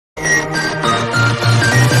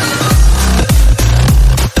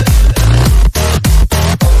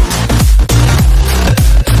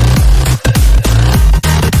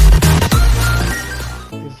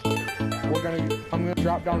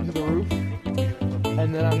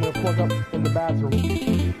and then I'm gonna plug up in the bathroom,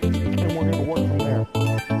 and we're gonna work from there.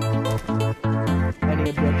 Any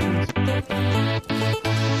objections?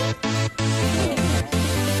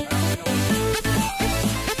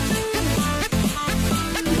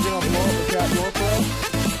 You're gonna blow up the trap door for us?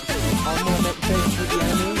 I'm gonna make space for the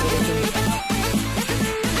enemy.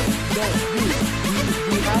 No, dude,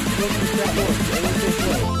 we have to go through the trap door. It will take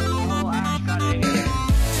place.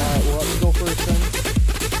 Alright, well, let's go first then.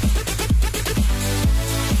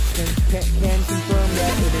 Can confirm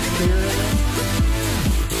that it is clear.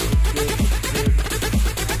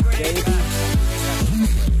 Baby.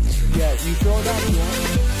 Yeah, you throw it out if you want.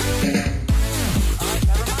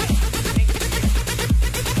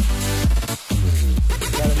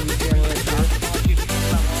 Got a new camera right here.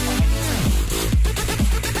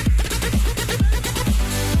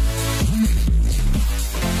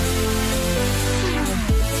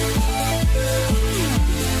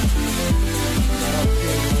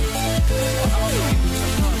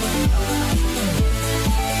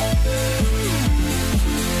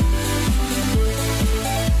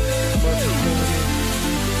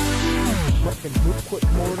 Move quick,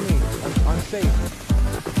 come over to me. I'm safe.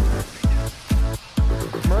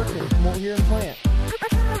 Merkin, come over here and plant.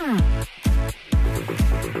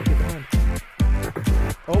 Get on.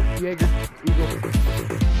 Oh, Jaeger. Eagle.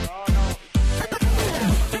 Oh, no.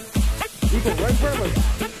 Eagle, right in front of us.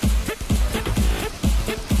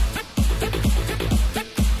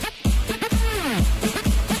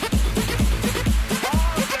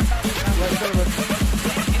 Right in front of us.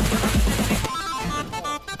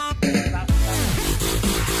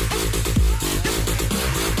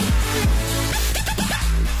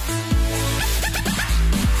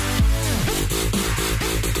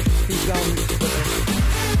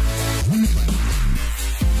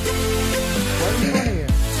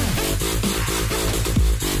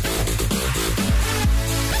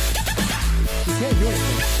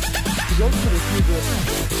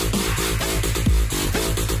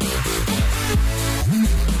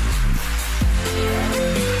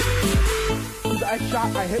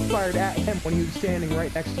 I hip fired at him when he was standing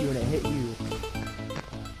right next to you and it hit you.